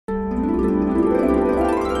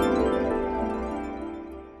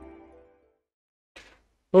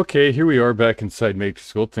Okay, here we are back inside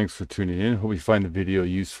MatrixGold. Thanks for tuning in. Hope you find the video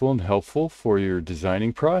useful and helpful for your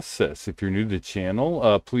designing process. If you're new to the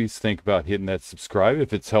channel, please think about hitting that subscribe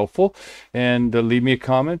if it's helpful, and leave me a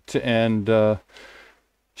comment and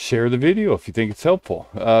share the video if you think it's helpful.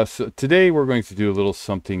 So today we're going to do a little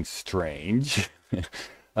something strange.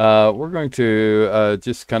 We're going to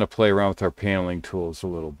just kind of play around with our paneling tools a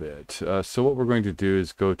little bit. So what we're going to do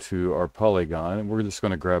is go to our polygon, and we're just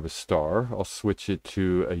going to grab a star. I'll switch it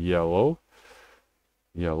to a yellow,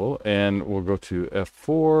 and we'll go to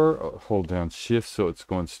F4, hold down shift so it's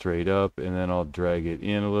going straight up, and then I'll drag it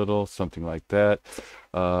in a little, something like that.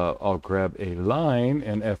 I'll grab a line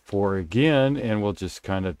and F4 again, and we'll just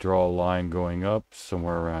kind of draw a line going up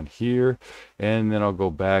somewhere around here, and then I'll go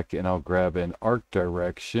back and I'll grab an arc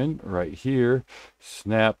direction right here,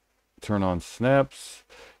 snap, turn on snaps,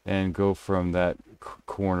 and go from that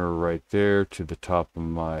corner right there to the top of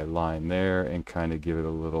my line there, and kind of give it a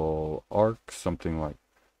little arc, something like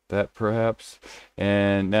that perhaps.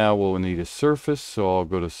 And now we'll need a surface, so I'll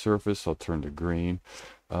go to surface, I'll turn to green,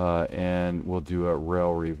 and we'll do a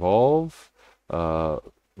rail revolve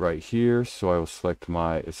right here. So I will select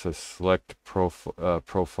it says select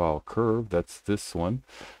profile curve, that's this one.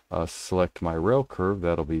 Select my rail curve,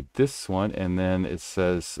 that'll be this one, and then it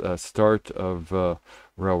says start of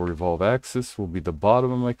rail revolve axis will be the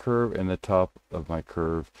bottom of my curve and the top of my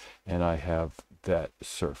curve, and I have that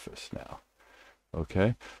surface now.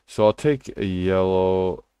 Okay, so I'll take a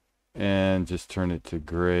yellow and just turn it to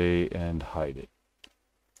gray and hide it.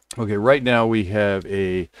 Okay, right now we have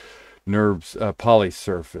a NURBS poly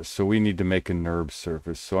surface, so we need to make a NURBS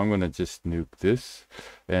surface. So I'm going to just nuke this,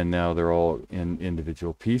 and now they're all in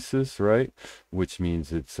individual pieces, right? Which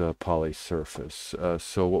means it's a poly surface.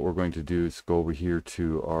 So what we're going to do is go over here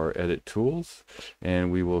to our edit tools,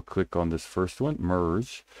 and we will click on this first one,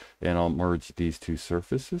 merge, and I'll merge these two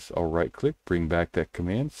surfaces. I'll right click, bring back that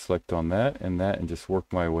command, select on that, and just work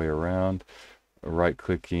my way around, right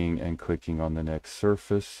clicking and clicking on the next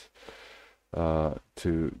surface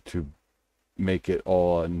to make it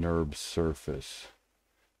all a NURBS surface,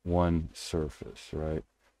 one surface, right?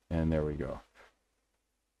 And there we go.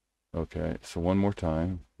 Okay, so one more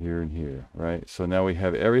time, here and here, right? So now we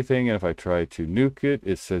have everything, and if I try to nuke it,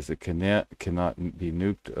 it says it cannot be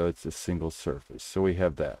nuked. It's a single surface. So we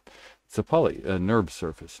have that. It's a NURBS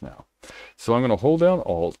surface now. So I'm going to hold down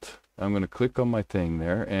Alt. I'm going to click on my thing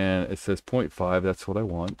there, and it says 0.5. That's what I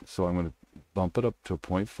want. So I'm going to bump it up to a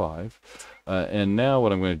 0.5. And now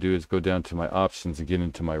what I'm going to do is go down to my options and get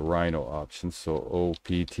into my Rhino options. So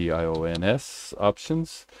OPTIONS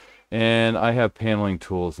options. And I have paneling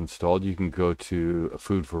tools installed. You can go to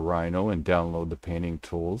Food for Rhino and download the paneling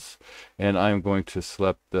tools. And I'm going to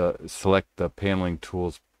select the paneling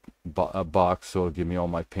tools box, so it'll give me all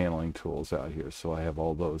my paneling tools out here. So I have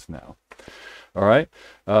all those now. All right.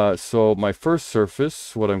 So my first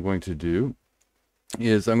surface, what I'm going to do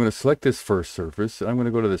is I'm going to select this first surface, and I'm going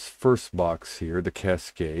to go to this first box here, the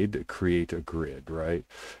cascade, create a grid, right?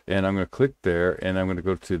 And I'm going to click there, and I'm going to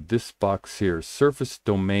go to this box here, surface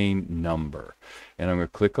domain number, and I'm going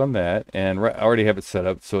to click on that, and I already have it set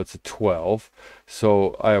up, so it's a 12.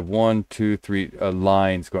 So I have 1, 2, 3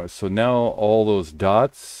 lines going. So now all those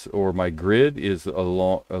dots, or my grid, is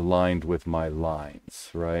aligned with my lines,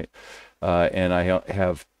 right? And I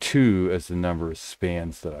have 2 as the number of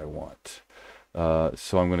spans that I want.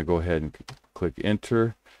 So I'm going to go ahead and click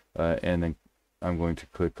enter, and then I'm going to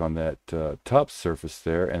click on that top surface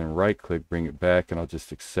there, and then right click, bring it back, and I'll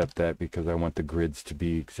just accept that because I want the grids to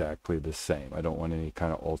be exactly the same. I don't want any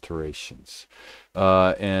kind of alterations.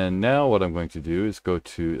 And now what I'm going to do is go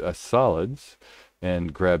to solids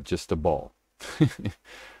and grab just a ball.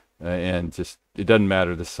 And just, it doesn't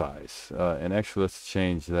matter the size. And actually, let's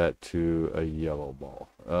change that to a yellow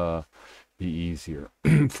ball. Be easier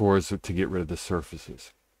for us to get rid of the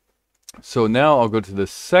surfaces. So now I'll go to the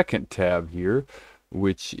second tab here,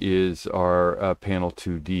 which is our panel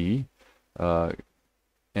 2D,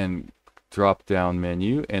 and drop down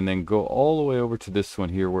menu, and then go all the way over to this one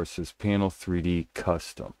here where it says panel 3D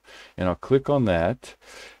custom, and I'll click on that,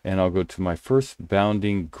 and I'll go to my first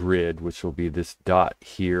bounding grid, which will be this dot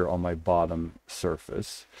here on my bottom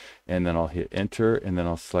surface, and then I'll hit enter, and then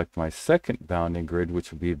I'll select my second bounding grid,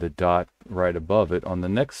 which will be the dot right above it on the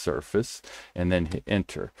next surface, and then hit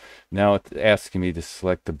enter. Now it's asking me to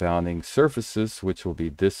select the bounding surfaces, which will be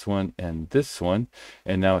this one and this one,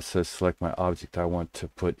 and now it says select my object I want to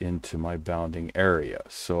put into my bounding area.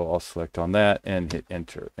 So I'll select on that and hit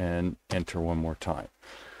enter, and enter one more time.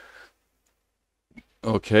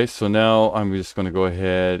 Okay, so now I'm just going to go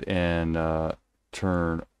ahead and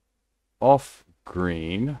turn off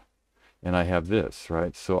green, and I have this,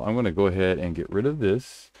 right? So I'm going to go ahead and get rid of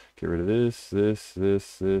this, this, and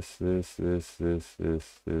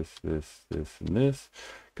this,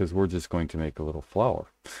 because we're just going to make a little flower.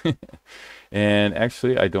 And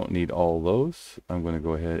actually, I don't need all those. I'm going to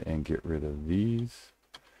go ahead and get rid of these.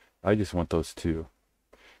 I just want those two.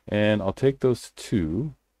 And I'll take those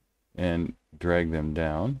two and drag them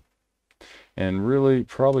down. And really,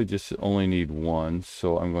 probably just only need one.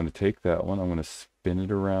 So I'm going to take that one. I'm going to spin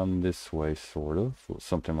it around this way, sort of.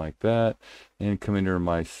 Something like that. And come into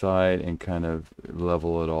my side and kind of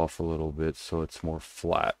level it off a little bit so it's more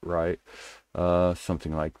flat, right?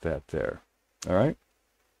 Something like that there. All right.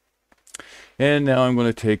 And now I'm going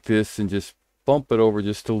to take this and just bump it over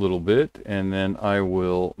just a little bit, and then I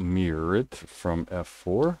will mirror it from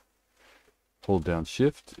F4. Hold down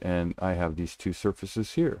Shift, and I have these two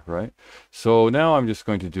surfaces here, right? So now I'm just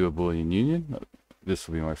going to do a Boolean union. This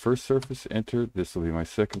will be my first surface, enter. This will be my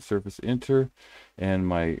second surface, enter. And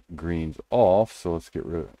my green's off, so let's get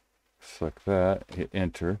rid of, select that, hit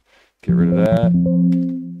enter, get rid of that,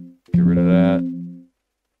 get rid of that,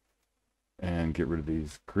 and get rid of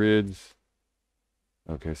these grids.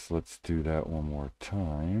 Okay, so let's do that one more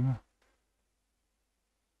time.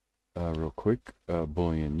 Real quick,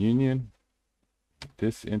 Boolean union.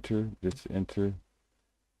 This enter,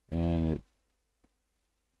 and it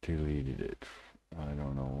deleted it. I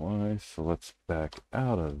don't know why. So let's back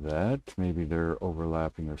out of that. Maybe they're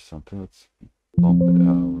overlapping or something. Let's bump it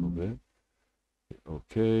out a little bit.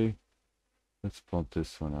 Okay. Let's bump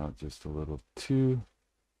this one out just a little too.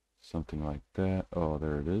 Something like that. Oh,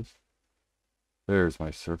 there it is. There's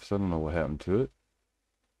my surface. I don't know what happened to it.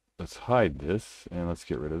 Let's hide this and let's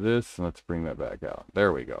get rid of this and let's bring that back out.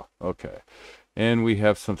 There we go. Okay. And we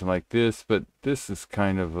have something like this, but this is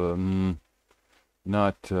kind of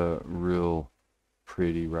not real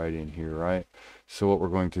pretty right in here, right? So what we're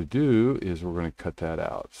going to do is we're going to cut that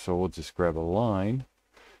out. So we'll just grab a line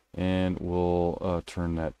and we'll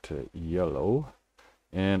turn that to yellow.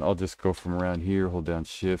 And I'll just go from around here, hold down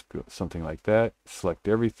Shift, something like that. Select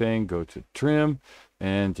everything, go to trim,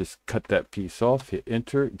 and just cut that piece off, hit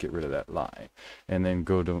enter, get rid of that line. And then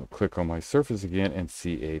go to click on my surface again and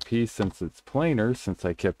CAP, since it's planar, since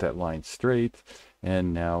I kept that line straight,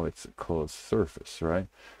 and now it's a closed surface, right?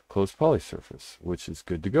 Closed poly surface, which is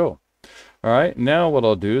good to go. All right, now what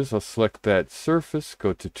I'll do is I'll select that surface,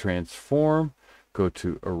 go to transform, go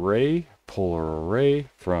to array, polar array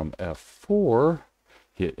from F4,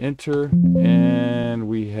 hit enter, and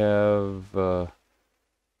we have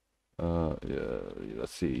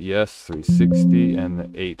let's see, yes, 360 and the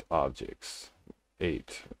 8 objects,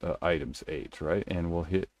 8 items, 8, right? And we'll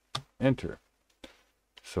hit enter.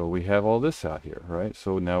 So we have all this out here, right?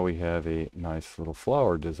 So now we have a nice little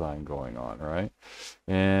flower design going on, right?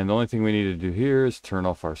 And the only thing we need to do here is turn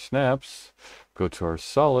off our snaps, go to our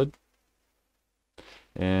solid,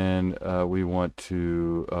 and we want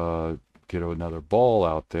to get another ball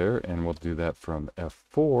out there, and we'll do that from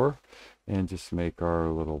F4 and just make our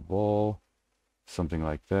little ball, something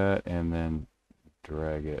like that, and then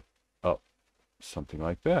drag it up, something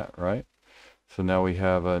like that, right? So now we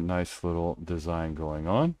have a nice little design going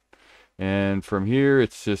on. And from here,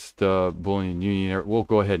 it's just Boolean union. We'll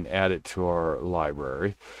go ahead and add it to our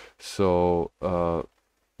library. So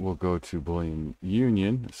we'll go to Boolean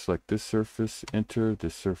union, select this surface, enter,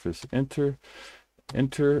 this surface, enter,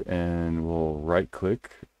 enter, and we'll right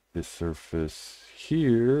click this surface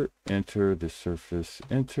here, enter this surface,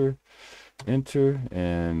 enter, enter,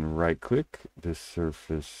 and right click this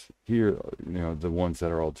surface here, you know, the ones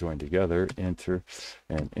that are all joined together, enter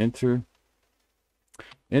and enter,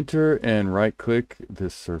 enter, and right click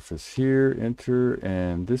this surface here, enter,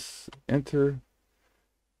 and this, enter,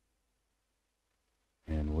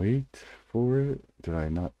 and wait for it. Did I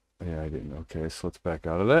not? Yeah, I didn't. Okay, so let's back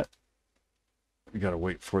out of that. We got to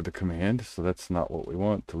wait for the command, so that's not what we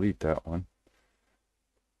want. Delete that one.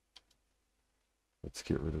 Let's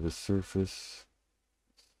get rid of this surface.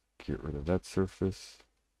 Get rid of that surface.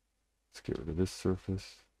 Let's get rid of this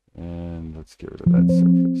surface. And let's get rid of that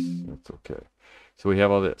surface. That's okay. So we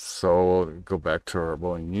have all this. So we'll go back to our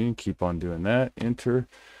Boolean union. Keep on doing that. Enter,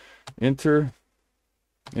 enter,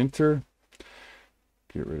 enter.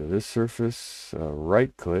 Get rid of this surface.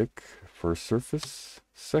 Right click. First surface.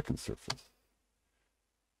 Second surface.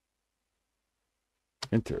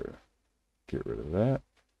 Enter. Get rid of that.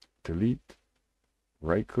 Delete.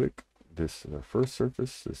 Right click. This is our first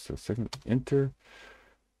surface. This is our second. Enter.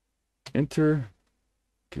 Enter.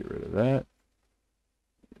 Get rid of that.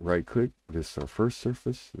 Right click. This is our first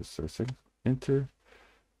surface. This is our second. Enter.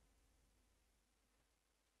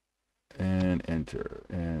 And and enter,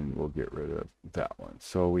 and we'll get rid of that one.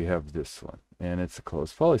 So we have this one, and it's a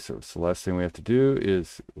closed poly surface. The last thing we have to do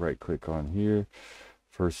is right click on here,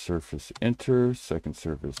 first surface, enter, second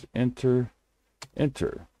surface, enter,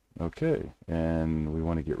 enter. Okay, and we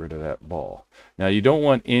want to get rid of that ball. Now you don't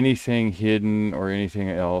want anything hidden or anything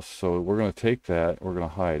else, so we're going to take that, we're going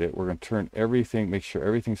to hide it, we're going to turn everything, make sure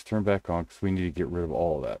everything's turned back on, because we need to get rid of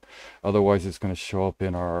all of that. Otherwise it's going to show up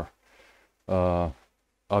in our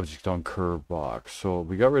object on curve box. So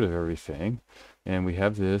we got rid of everything, and we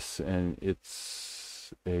have this, and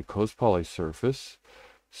it's a closed poly surface.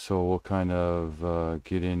 So we'll kind of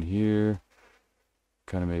get in here,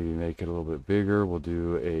 kind of maybe make it a little bit bigger. We'll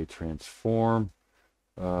do a transform,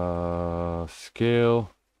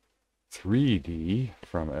 scale 3D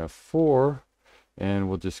from F4, and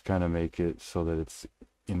we'll just kind of make it so that it's,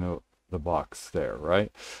 you know, the box there,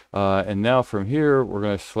 right? And now from here, we're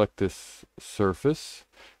going to select this surface.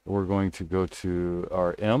 We're going to go to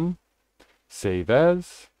our M, save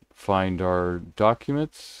as, find our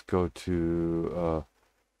documents, go to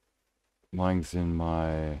lines in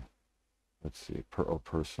my, let's see,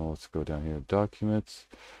 personal, let's go down here, documents,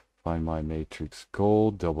 find my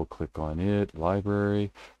MatrixGold, double click on it,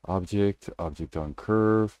 library, object on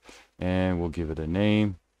curve, and we'll give it a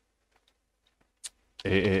name,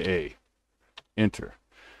 AAA, enter.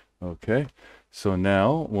 Okay, so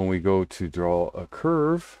now when we go to draw a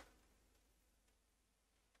curve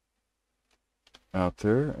out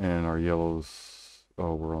there, and our yellows,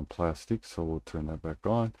 oh, we're on plastic, so we'll turn that back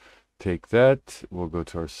on. Take that, we'll go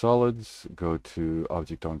to our solids, go to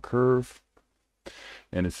object on curve,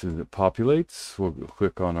 and as soon as it populates, we'll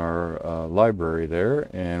click on our library there,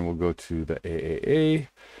 and we'll go to the AAA,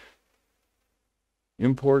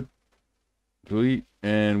 import, delete,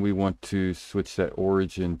 and we want to switch that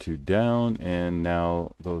origin to down, and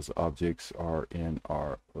now those objects are in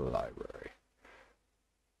our library.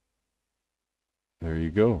 There you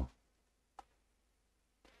go.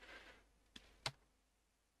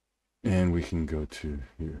 And we can go to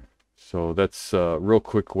here. So that's a real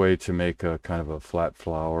quick way to make a kind of a flat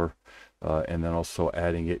flower, and then also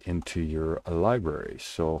adding it into your library.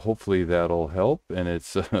 So hopefully that'll help, and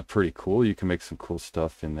it's pretty cool. You can make some cool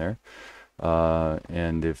stuff in there.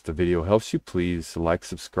 And if the video helps you, please like,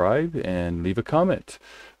 subscribe, and leave a comment.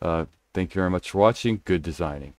 Thank you very much for watching. Good designing.